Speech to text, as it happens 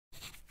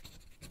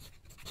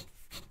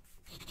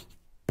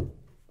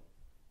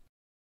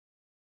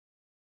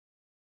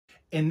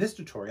In this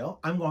tutorial,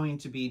 I'm going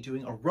to be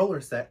doing a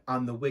roller set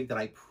on the wig that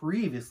I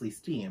previously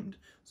steamed,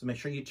 so make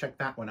sure you check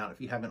that one out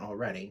if you haven't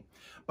already.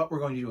 But we're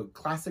going to do a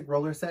classic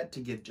roller set to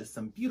give just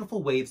some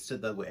beautiful waves to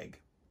the wig.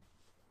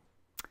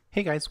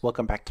 Hey guys,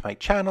 welcome back to my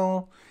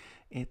channel.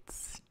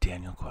 It's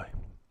Daniel Koye.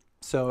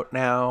 So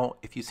now,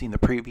 if you've seen the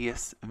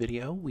previous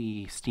video,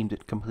 we steamed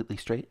it completely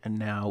straight, and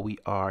now we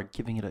are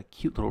giving it a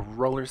cute little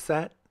roller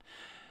set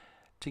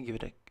to give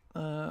it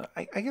a,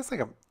 I guess like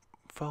a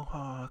faux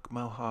hawk,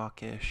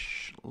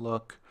 mohawk-ish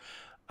look.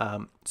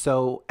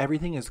 So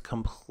everything is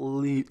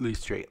completely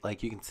straight.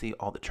 Like you can see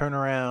all the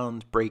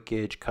turnarounds,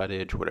 breakage,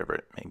 cuttage, whatever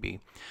it may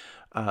be.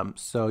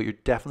 So you're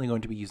definitely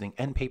going to be using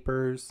end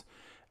papers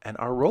and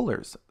our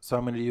rollers. So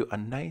I'm going to do a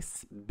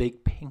nice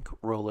big pink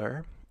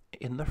roller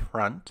in the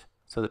front.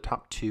 So the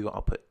top two,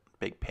 I'll put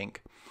big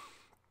pink.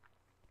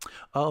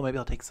 Oh, maybe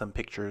I'll take some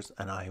pictures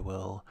and I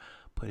will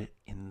put it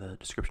in the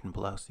description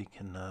below so you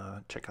can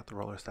check out the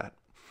roller set.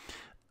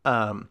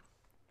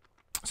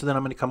 So then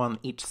I'm going to come on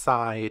each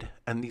side,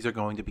 and these are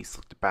going to be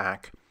slicked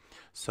back.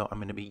 So I'm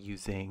going to be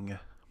using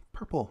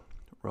purple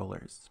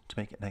rollers to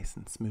make it nice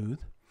and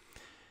smooth.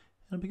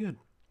 It'll be good.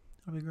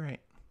 It'll be great.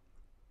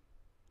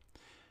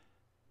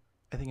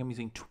 I think I'm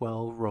using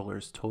 12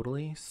 rollers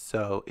totally,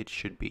 so it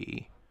should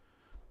be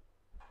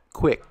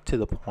quick, to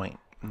the point,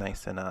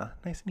 nice and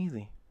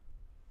easy.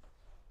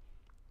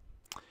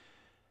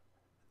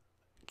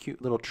 Cute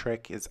little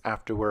trick is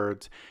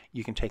afterwards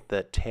you can take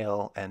the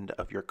tail end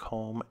of your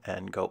comb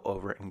and go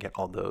over it and get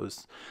all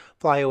those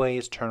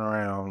flyaways,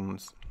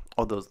 turnarounds,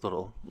 all those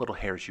little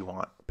hairs you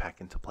want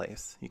back into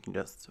place. You can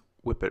just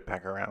whip it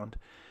back around,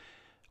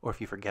 or if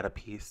you forget a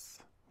piece,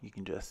 you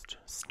can just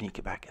sneak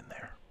it back in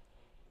there.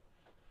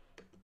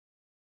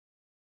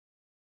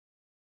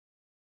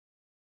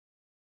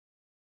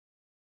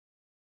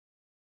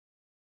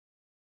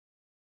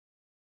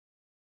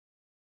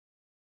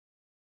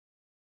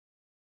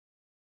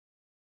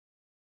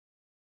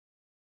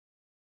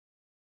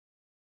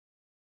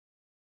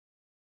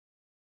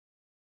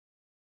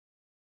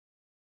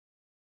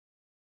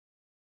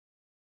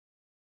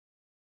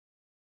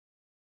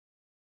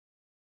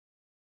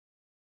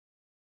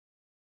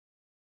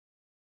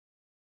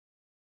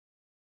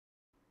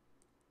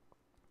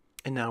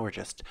 And now we're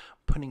just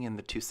putting in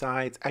the two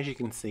sides. As you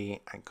can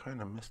see, I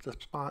kind of missed a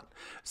spot.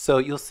 So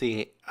you'll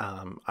see,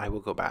 I will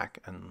go back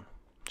and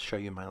show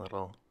you my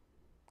little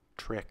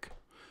trick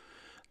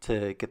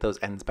to get those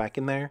ends back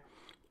in there.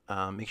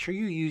 Make sure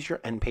you use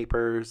your end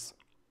papers.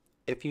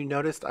 If you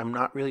noticed, I'm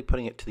not really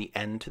putting it to the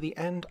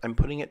end. I'm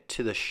putting it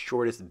to the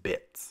shortest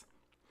bits.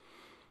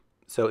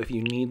 So if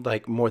you need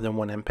like more than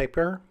one end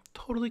paper,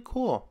 totally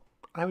cool.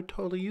 I would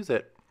totally use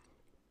it.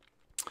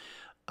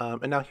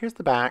 And now here's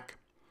the back.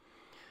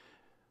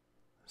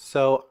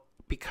 So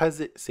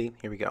because see,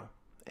 here we go.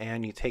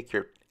 And you take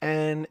your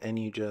end and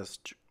you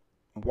just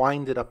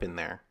wind it up in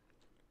there.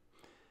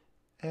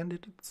 And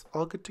it's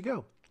all good to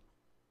go.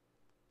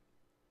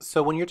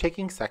 So when you're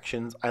taking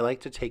sections, I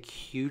like to take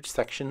huge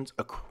sections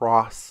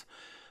across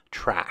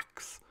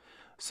tracks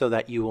so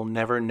that you will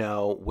never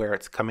know where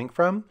it's coming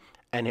from,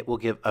 and it will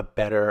give a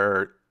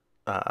better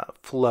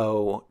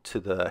flow to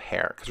the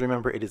hair. Because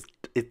remember,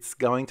 it's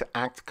going to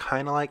act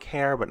kind of like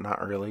hair, but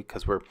not really,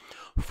 because we're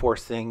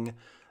forcing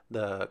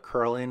the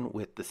curl in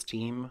with the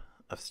steam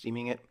of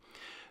steaming it.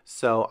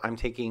 So I'm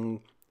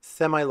taking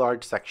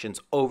semi-large sections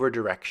over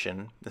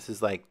direction. This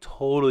is like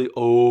totally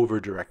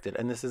over directed,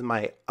 and this is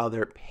my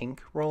other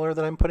pink roller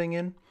that I'm putting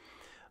in,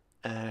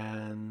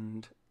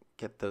 and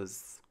get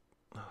those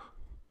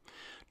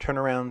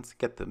turnarounds,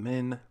 get them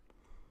in,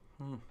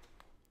 and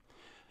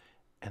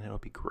it'll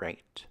be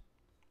great.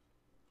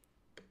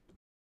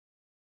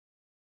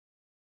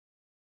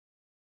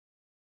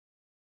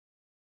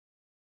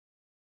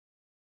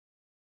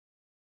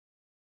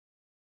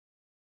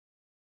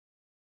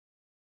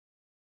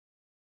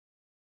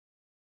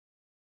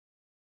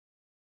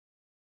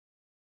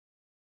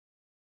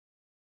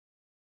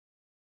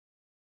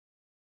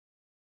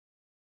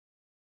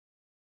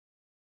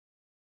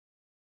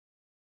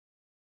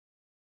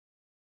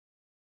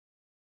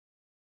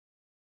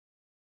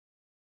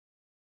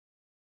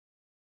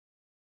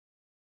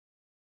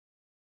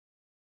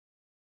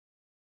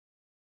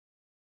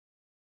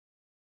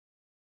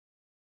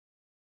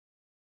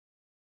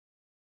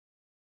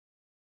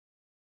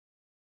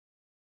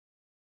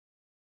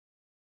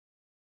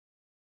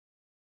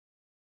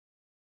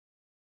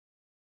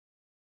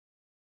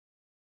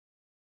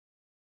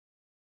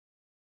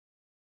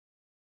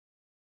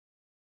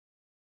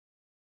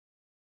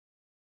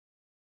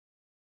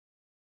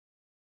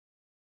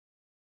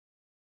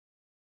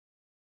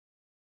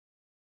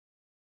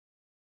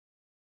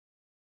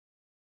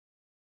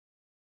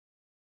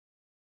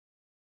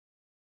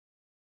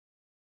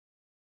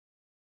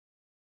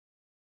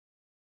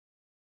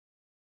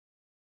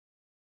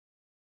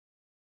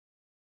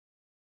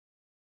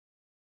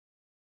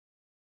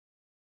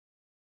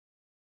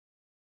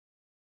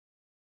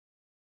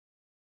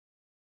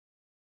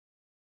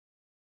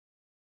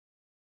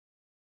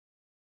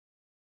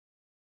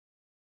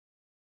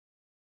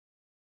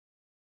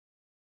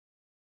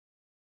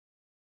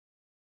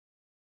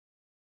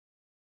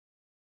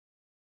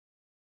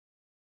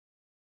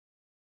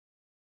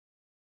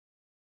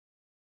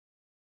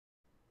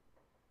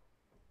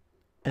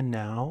 And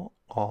now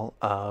all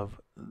of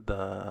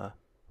the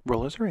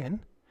rollers are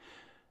in.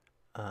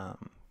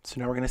 So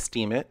now we're going to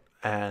steam it,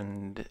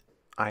 and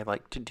I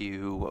like to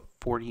do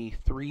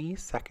 43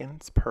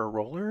 seconds per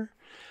roller,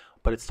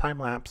 but it's time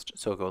lapsed,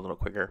 so it'll go a little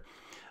quicker.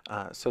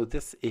 So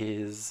this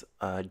is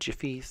a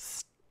Jiffy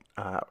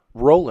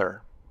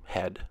roller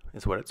head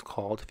is what it's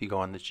called. If you go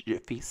on the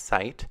Jiffy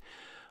site,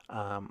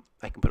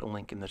 I can put a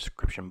link in the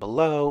description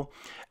below,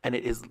 and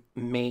it is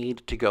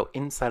made to go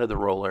inside of the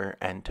roller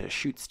and to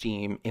shoot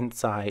steam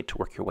inside to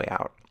work your way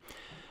out.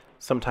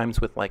 Sometimes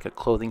with like a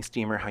clothing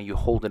steamer, how you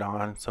hold it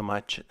on so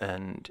much,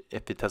 and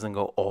if it doesn't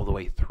go all the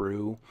way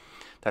through,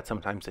 that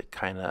sometimes it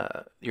kind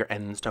of, your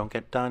ends don't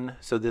get done.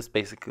 So this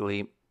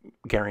basically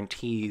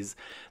guarantees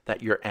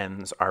that your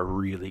ends are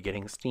really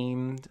getting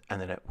steamed, and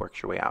then it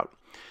works your way out.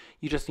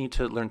 You just need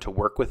to learn to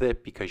work with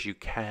it, because you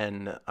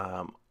can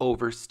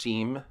over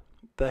steam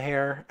the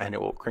hair and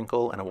it will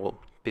crinkle and it will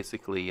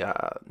basically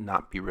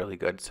not be really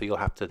good. So you'll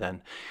have to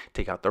then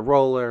take out the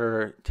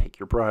roller, take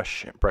your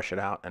brush, brush it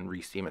out, and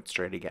re-steam it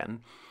straight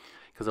again,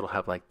 because it'll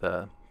have like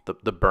the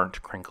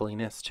burnt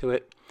crinkliness to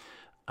it.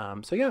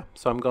 So yeah,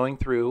 so I'm going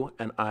through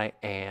and I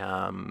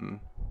am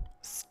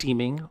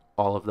steaming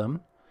all of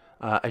them.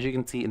 As you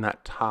can see in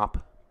that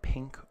top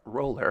pink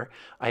roller,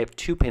 I have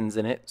 2 pins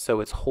in it,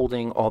 so it's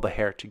holding all the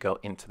hair to go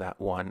into that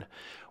one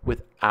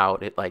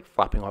without it like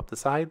flopping off the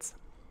sides.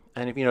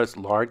 And if you notice,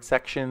 large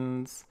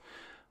sections,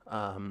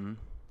 and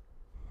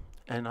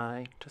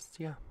I just,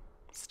 yeah,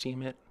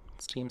 steam it,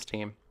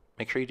 steam.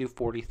 Make sure you do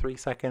 43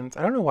 seconds.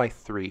 I don't know why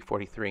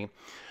 43,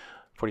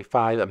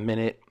 45, a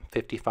minute,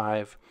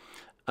 55,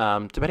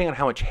 depending on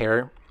how much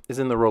hair is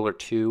in the roller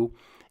too.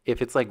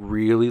 If it's like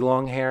really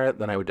long hair,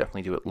 then I would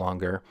definitely do it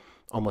longer,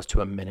 almost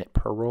to a minute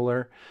per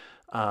roller.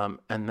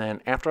 And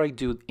then after I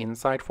do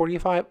inside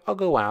 45, I'll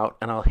go out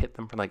and I'll hit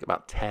them for like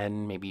about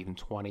 10, maybe even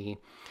 20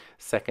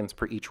 seconds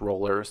per each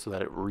roller, so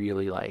that it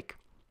really like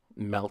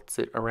melts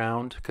it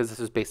around, because this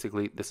is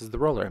the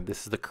roller.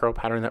 This is the curl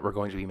pattern that we're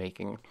going to be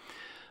making.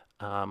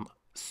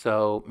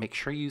 So make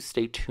sure you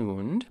stay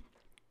tuned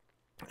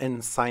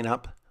and sign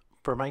up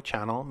for my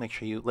channel. Make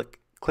sure you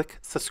click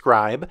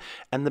subscribe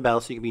and the bell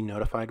so you can be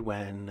notified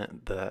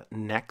when the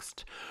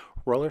next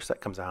roller set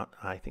comes out.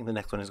 I think the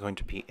next one is going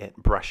to be it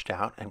brushed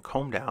out and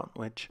combed out,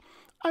 which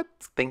I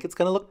think it's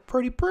going to look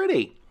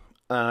pretty.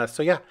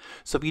 So yeah,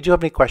 so if you do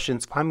have any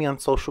questions, find me on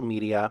social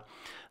media.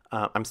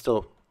 I'm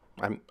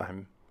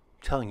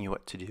telling you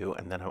what to do,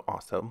 and then I'm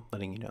also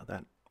letting you know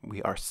that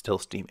we are still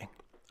steaming.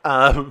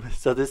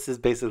 So this is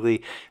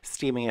basically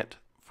steaming it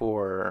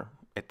for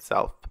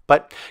itself,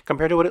 but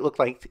compared to what it looked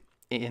like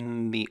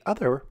in the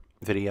other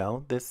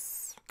video,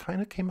 this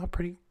kind of came out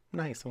pretty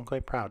nice. I'm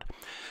quite proud.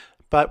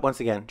 But once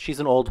again, she's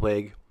an old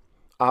wig.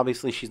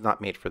 Obviously, she's not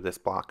made for this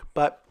block,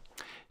 but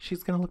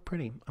she's going to look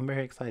pretty. I'm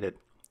very excited.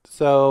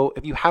 So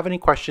if you have any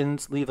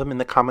questions, leave them in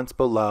the comments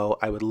below.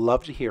 I would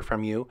love to hear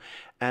from you,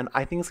 and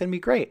I think it's going to be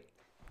great.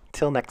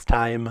 Till next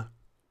time.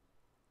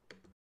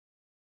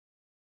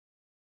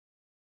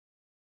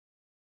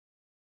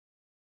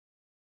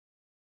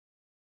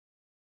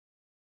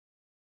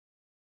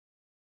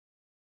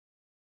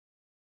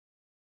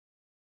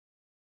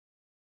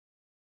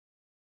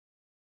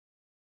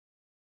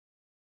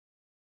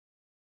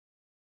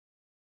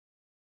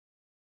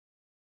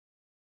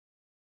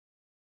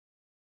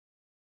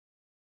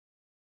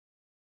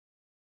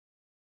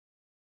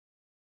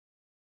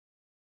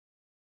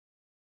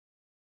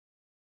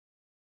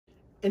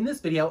 In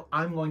this video,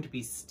 I'm going to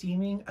be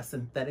steaming a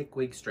synthetic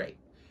wig straight.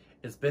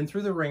 It's been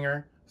through the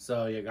ringer,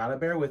 so you gotta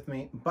bear with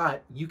me,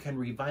 but you can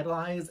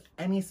revitalize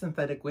any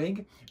synthetic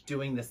wig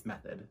doing this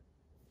method.